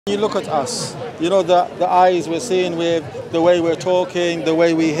You look at us, you know, the eyes we're seeing with, the way we're talking, the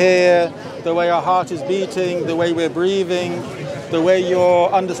way we hear, the way our heart is beating, the way we're breathing, the way you're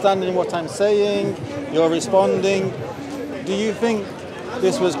understanding what I'm saying, you're responding. Do you think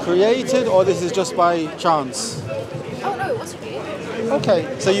this was created or this is just by chance? Oh no, it was created.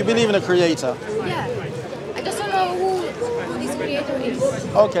 Okay, so you believe in a creator? Yeah. I just don't know who this creator is.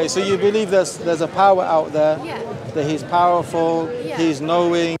 Okay, so you believe there's a power out there, Yeah. that he's powerful, Yeah. he's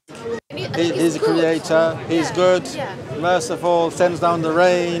knowing, he's a creator, he's good, merciful, sends down the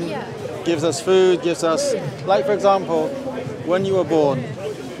rain, gives us food, gives us, like for example, when you were born,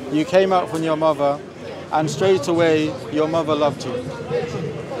 you came out from your mother and straight away your mother loved you.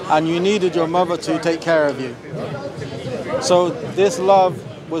 And you needed your mother to take care of you. So this love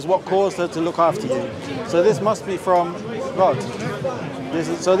was what caused her to look after you. So this must be from God.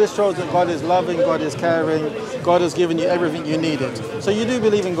 So this shows that God is loving, God is caring, God has given you everything you needed. So you do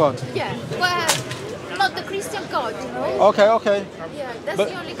believe in God? Yeah, but not the Christian God, you know? Okay. Yeah, that's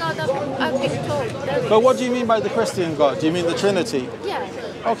the only God I've been told. But what do you mean by the Christian God? Do you mean the Trinity? Yeah.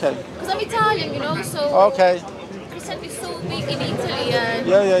 Okay. Because I'm Italian, you know, so Okay. Christianity is so big in Italy. And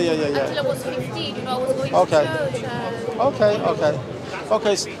Yeah. until I was 15, you know, I was going to church.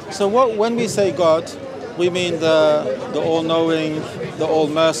 Okay. So when we say God, we mean the all-knowing, the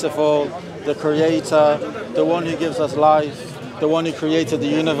all-merciful, the creator, the one who gives us life, the one who created the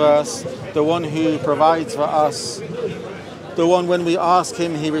universe, the one who provides for us, the one when we ask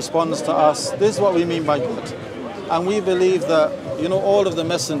him, he responds to us. This is what we mean by God. And we believe that, you know, all of the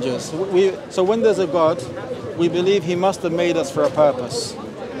messengers. So when there's a God, we believe he must have made us for a purpose.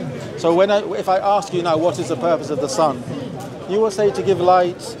 So if I ask you now, what is the purpose of the sun? You will say to give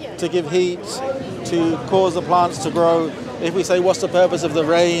light, to give heat, to cause the plants to grow. If we say, what's the purpose of the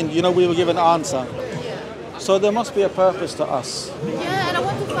rain? You know, we will give an answer. So there must be a purpose to us. Yeah, and I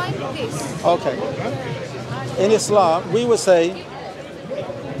want to find this. Okay. In Islam, we would say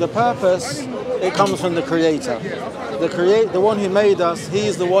the purpose, it comes from the Creator. The one who made us, he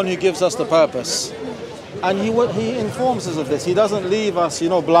is the one who gives us the purpose. And he informs us of this. He doesn't leave us, you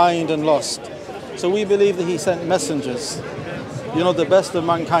know, blind and lost. So we believe that he sent messengers. You know, the best of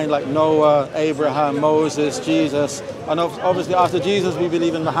mankind, like Noah, Abraham, Moses, Jesus. And obviously after Jesus, we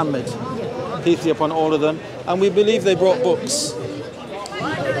believe in Muhammad. Peace be upon all of them. And we believe they brought books.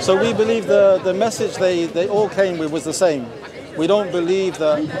 So we believe the message they all came with was the same. We don't believe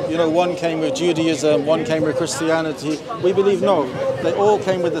that, you know, one came with Judaism, one came with Christianity. We believe, no, they all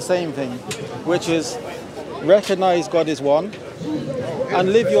came with the same thing, which is recognize God is one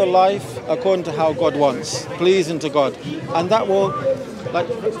and live your life according to how God wants, pleasing to God. And that will, like,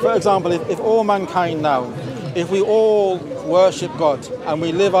 for example, if all mankind now, if we all worship God and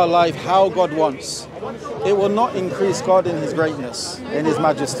we live our life how God wants, it will not increase God in his greatness, in his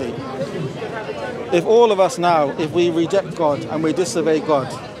majesty. If all of us now, if we reject God and we disobey God,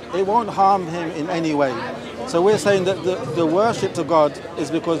 it won't harm him in any way. So we're saying that the worship to God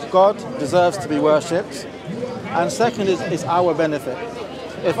is because God deserves to be worshipped. And second is our benefit.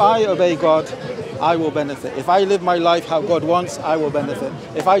 If I obey God, I will benefit. If I live my life how God wants, I will benefit.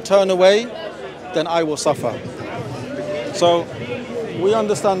 If I turn away, then I will suffer. So we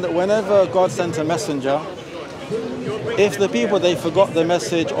understand that whenever God sent a messenger, if the people, they forgot the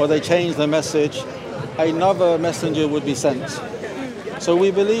message or they changed the message, another messenger would be sent. So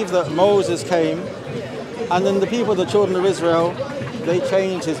we believe that Moses came, and then the people, the children of Israel, they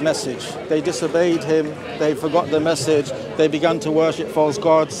changed his message. They disobeyed him, they forgot the message, they began to worship false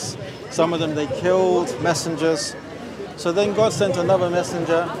gods. Some of them, they killed messengers. So then God sent another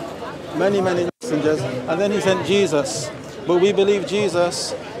messenger, many messengers, and then he sent Jesus. But we believe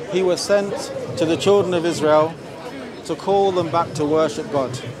Jesus, he was sent to the children of Israel to call them back to worship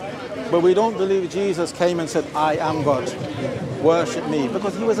God. But we don't believe Jesus came and said, I am God, worship me,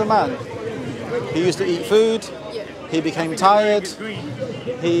 because he was a man. He used to eat food, he became tired,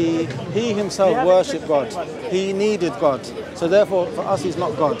 he himself worshipped God, he needed God. So therefore, for us, he's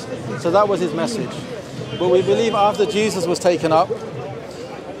not God. So that was his message. But we believe after Jesus was taken up,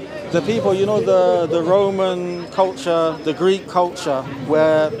 the people, you know, the Roman culture, the Greek culture,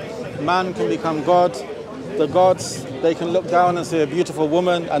 where man can become God, the gods, they can look down and see a beautiful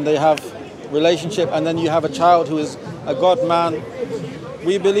woman and they have relationship, and then you have a child who is a God man.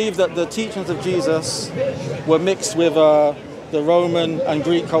 We believe that the teachings of Jesus were mixed with the Roman and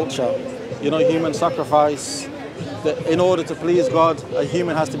Greek culture. You know, human sacrifice, that in order to please God, a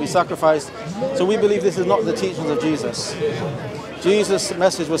human has to be sacrificed. So we believe this is not the teachings of Jesus. Jesus'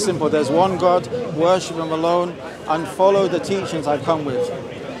 message was simple. There's one God, worship him alone, and follow the teachings I've come with.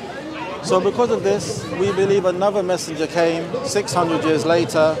 So because of this, we believe another messenger came 600 years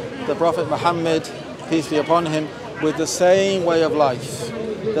later, the Prophet Muhammad, peace be upon him, with the same way of life,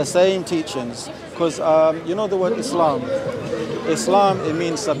 the same teachings. Because you know the word Islam? Islam, it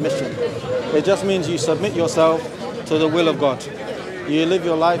means submission. It just means you submit yourself to the will of God. You live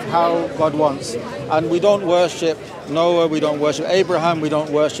your life how God wants. And we don't worship Noah, we don't worship Abraham, we don't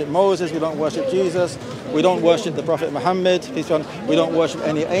worship Moses, we don't worship Jesus, we don't worship the Prophet Muhammad, peace be upon him, we don't worship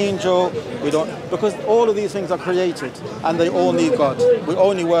any angel, because all of these things are created and they all need God. We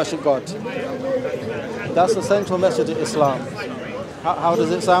only worship God. That's the central message of Islam. How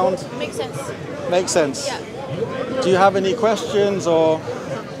does it sound? Makes sense. Makes sense? Yeah. Do you have any questions or?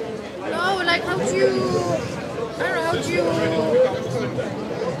 No, like how do you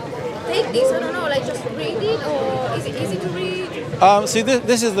take this? I don't know, like just read it, or is it easy to read? See,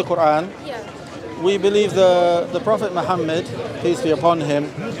 this is the Quran. Yeah. We believe the Prophet Muhammad, peace be upon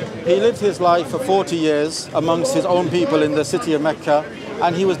him, he lived his life for 40 years amongst his own people in the city of Mecca,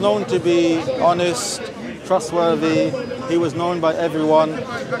 and he was known to be honest, trustworthy. He was known by everyone.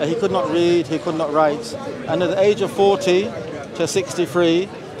 He could not read, he could not write. And at the age of 40 to 63,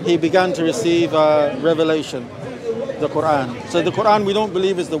 he began to receive revelation, the Quran. So the Quran we don't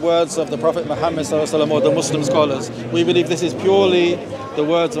believe is the words of the Prophet Muhammad ﷺ or the Muslim scholars. We believe this is purely the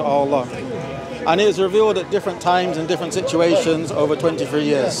words of Allah. And it is revealed at different times and different situations over 23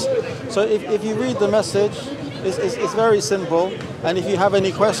 years. So if you read the message, it's very simple. And if you have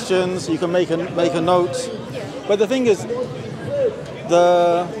any questions, you can make a note. But the thing is,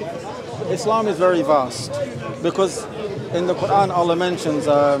 Islam is very vast, because in the Quran Allah mentions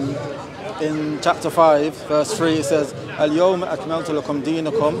in chapter 5 verse 3 it says اليوم أكملت لكم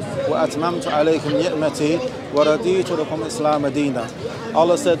دينكم وأتممت عليكم نعمتي ورضيت لكم الإسلام دينا.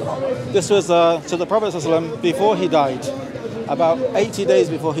 Allah said this was to the Prophet ﷺ before he died. About 80 days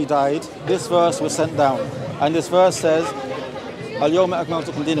before he died, this verse was sent down, and this verse says اليوم أكملت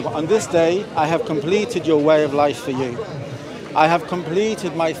لكم دينكم. On this day I have completed your way of life for you. I have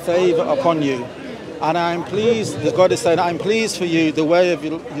completed my favor upon you. And I am pleased, as God is saying, I am pleased for you, the way of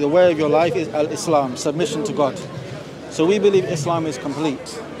your life is al-Islam, submission to God. So we believe Islam is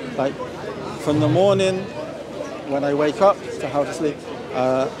complete. Like from the morning, when I wake up, to how to sleep,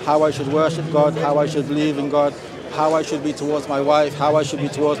 how I should worship God, how I should believe in God, how I should be towards my wife, how I should be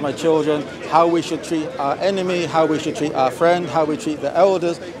towards my children, how we should treat our enemy, how we should treat our friend, how we treat the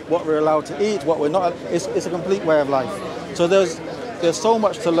elders, what we're allowed to eat, what we're not. It's a complete way of life. So there's so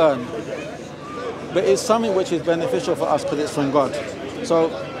much to learn. But it's something which is beneficial for us because it's from God. So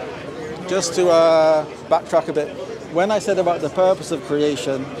just to backtrack a bit, when I said about the purpose of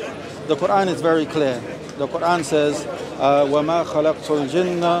creation, the Quran is very clear. The Quran says, وَمَا خَلَقْتُ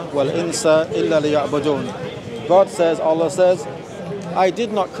الْجِنَّ وَالْإِنسَ إِلَّا لِيَعْبُدُونَ. God says, Allah says, I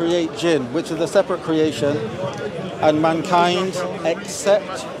did not create jinn, which is a separate creation, and mankind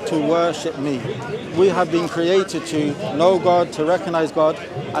except to worship me. We have been created to know God, to recognize God,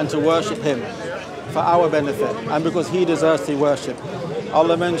 and to worship Him for our benefit, and because He deserves to be worshipped.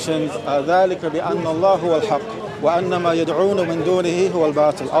 Allah mentions, ذَلِكَ بِأَنَّ اللَّهُ هُوَ الْحَقُّ وَأَنَّ مَا يَدْعُونَ مِن دُونِهِ هُوَ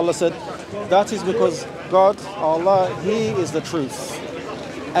الْبَاطِلُ. Allah said, that is because God, Allah, He is the truth.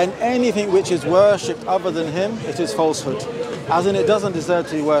 And anything which is worshipped other than Him, it is falsehood. As in, it doesn't deserve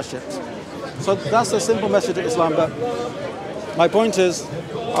to be worshipped. So that's the simple message of Islam. But my point is,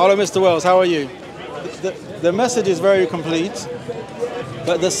 hello Mr. Wells, how are you? The message is very complete.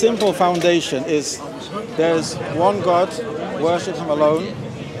 But the simple foundation is there's one God, worship Him alone,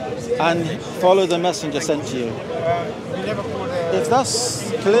 and follow the messenger sent to you. If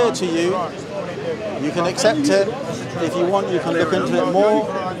that's clear to you, you can accept it. If you want, you can look into it more.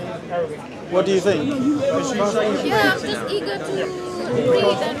 What do you think? Yeah, I'm just eager to read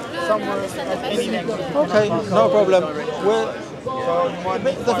and learn and understand the message. Okay, no problem.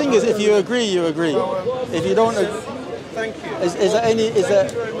 The thing is, if you agree, you agree. If you don't agree, does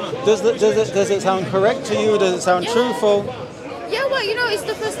it sound correct to you? Does it sound truthful? Yeah, well, it's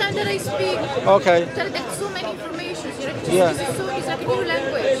the first time that I speak. Okay. There's so many information. Yeah. It's like a new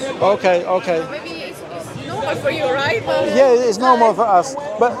language. Okay. Maybe it's normal for you, right? But yeah, it's normal for us.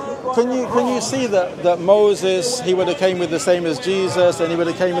 But can you see that Moses, he would have came with the same as Jesus, and he would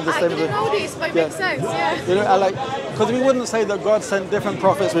have came with the same. I didn't know this, but it makes sense. Yeah. Because we wouldn't say that God sent different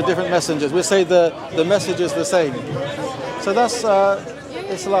prophets with different messengers. We say the message is the same. So that's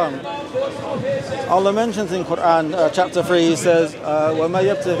Islam. Allah mentions in Quran chapter 3, He says, وَمَا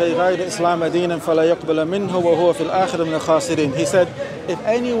يَبْتَغِي غَيْرَ الْإِسْلَامَ دِينًا فَلَا يَقْبَلَ مِنْهُ وَهُوَ فِي الْآخِرَةِ مِنَ الْخَاسِرِينَ. He said, if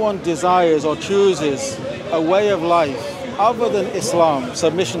anyone desires or chooses a way of life other than Islam,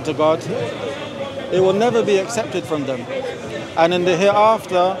 submission to God, it will never be accepted from them. And in the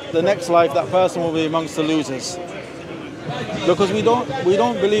hereafter, the next life, that person will be amongst the losers. Because we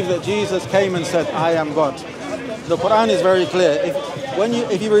don't believe that Jesus came and said, I am God. The Quran is very clear.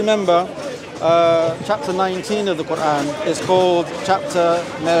 If you remember, chapter 19 of the Quran is called chapter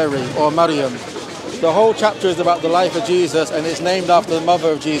Mary or Maryam. The whole chapter is about the life of Jesus, and it's named after the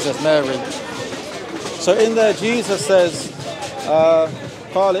mother of Jesus, Mary. So in there, Jesus says,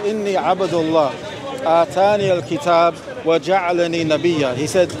 قال إني عبد الله آتاني الكتاب وجعلني نبيا. He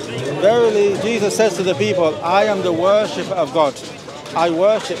said, verily, Jesus says to the people, I am the worshipper of God. I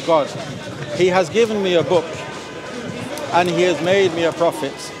worship God. He has given me a book, and He has made me a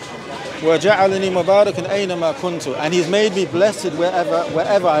prophet. وجعلني مباركا أينما كنت. And He's made me blessed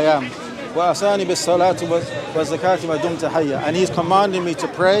wherever I am. وأساني بالصلاة والزكاة ما دمت حيا. And He's commanding me to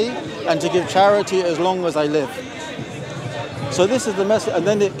pray and to give charity as long as I live. So this is the message, and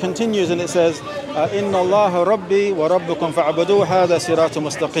then it continues and it says, إِنَّ اللَّهَ رَبِّي وَرَبُّكُمْ فَاعْبُدُوهُ هَذَا صِرَاطٌ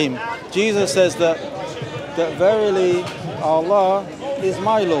مُسْتَقِيمٌ. Jesus says that verily Allah is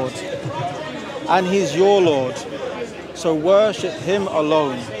my Lord and He's your Lord. So worship Him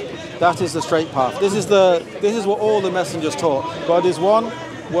alone. That is the straight path. This is what all the messengers taught. God is one,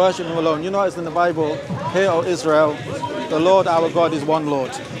 worship Him alone. You know, it's in the Bible, hear, O Israel, the Lord our God is one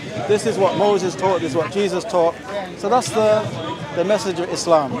Lord. This is what Moses taught, this is what Jesus taught. So that's the message of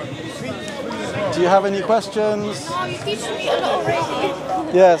Islam. Do you have any questions? No, you teach me a lot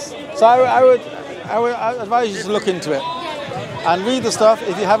already. Yes. So I would advise you to look into it and read the stuff.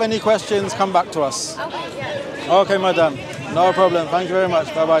 If you have any questions, come back to us. Okay, yeah. Okay, madam. No problem. Thank you very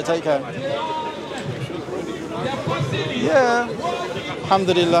much. Bye-bye. Take care. Yeah.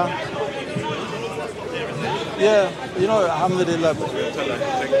 Alhamdulillah. Yeah. You know, alhamdulillah.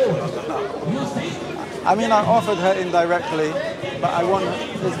 I mean, I offered her indirectly, but I want.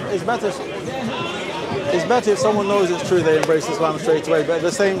 It's better. It's better if someone knows it's true, they embrace Islam straight away. But at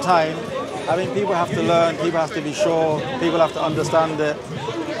the same time, I mean, people have to learn. People have to be sure. People have to understand it,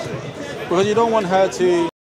 because you don't want her to